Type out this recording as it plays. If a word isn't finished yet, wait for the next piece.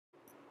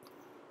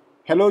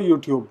Hello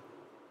YouTube,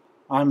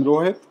 I am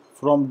Rohit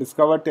from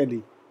Discover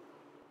Tally.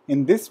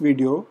 In this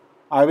video,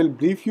 I will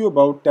brief you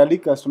about Tally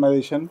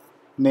customization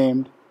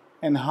named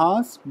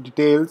Enhanced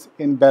Details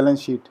in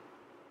Balance Sheet.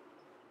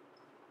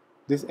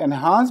 This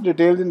Enhanced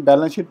Details in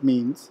Balance Sheet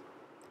means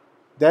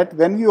that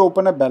when we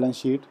open a balance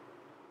sheet,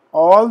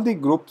 all the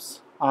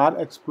groups are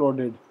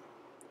exploded,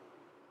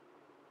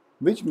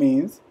 which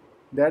means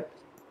that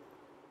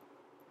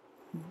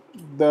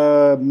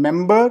the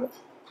member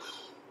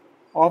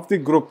of the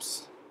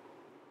groups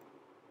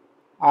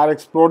are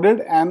exploded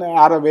and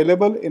are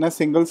available in a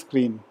single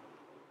screen.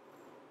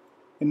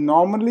 In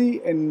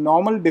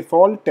normal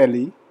default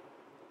tally,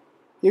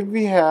 if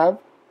we have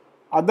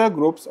other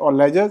groups or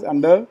ledgers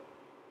under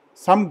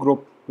some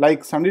group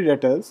like sundry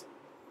debtors,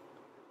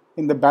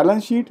 in the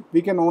balance sheet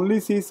we can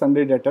only see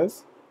sundry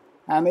debtors,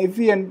 and if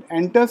we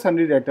enter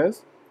sundry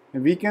debtors,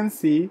 we can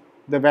see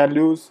the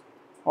values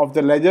of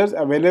the ledgers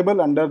available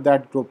under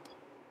that group.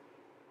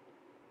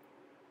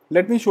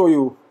 Let me show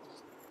you.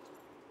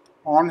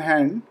 On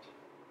hand,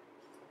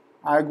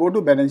 I go to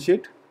balance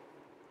sheet.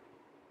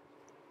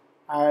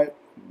 I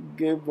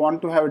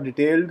want to have a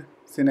detailed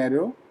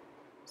scenario.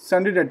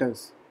 Sundry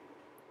debtors.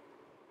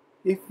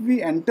 If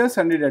we enter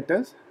sundry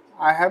debtors,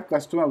 I have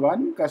customer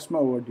 1, customer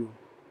overdue,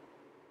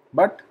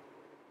 but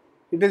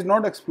it is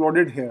not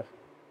exploded here.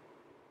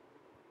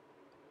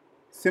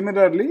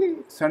 Similarly,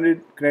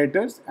 sundry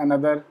creditors and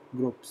other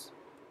groups.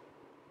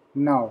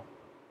 Now,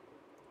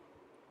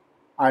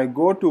 I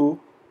go to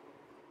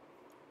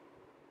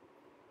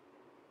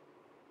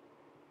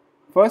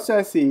first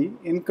I see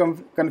in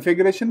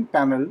configuration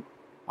panel,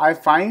 I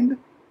find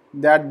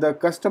that the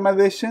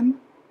customization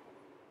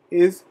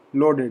is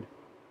loaded.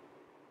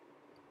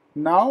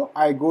 Now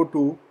I go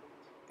to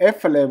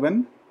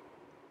F11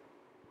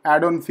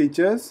 add-on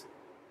features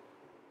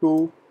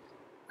to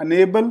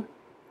enable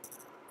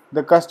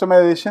the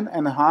customization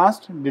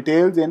enhanced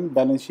details in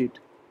balance sheet.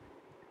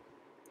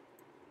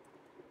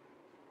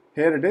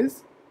 Here it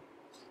is.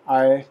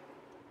 I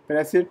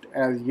press it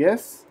as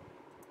yes.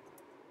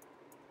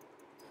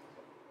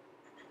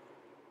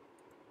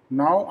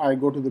 Now I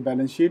go to the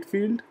balance sheet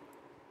field,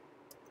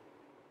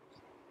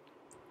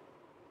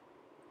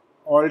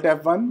 Alt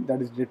F1, that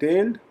is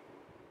detailed,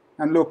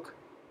 and look,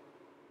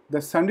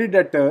 the sundry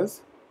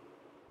debtors,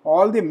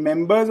 all the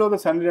members of the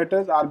sundry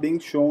debtors are being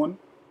shown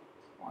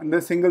on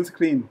the single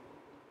screen.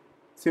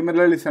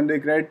 Similarly, sundry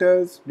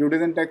creditors,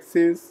 duties and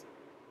taxes,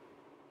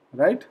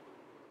 right?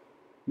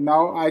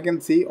 Now I can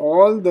see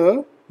all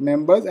the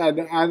members,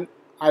 and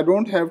I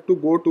don't have to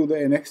go to the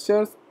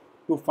annexures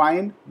to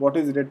find what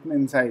is written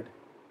inside.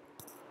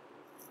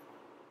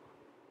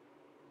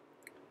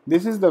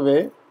 This is the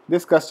way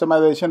this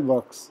customization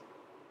works.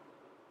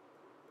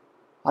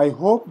 I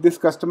hope this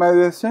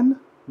customization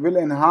will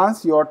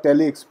enhance your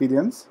Tally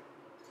experience.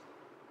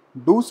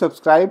 Do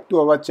subscribe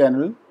to our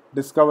channel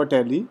Discover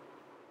Tally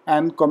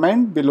and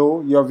comment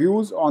below your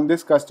views on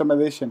this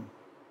customization.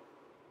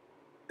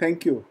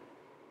 Thank you.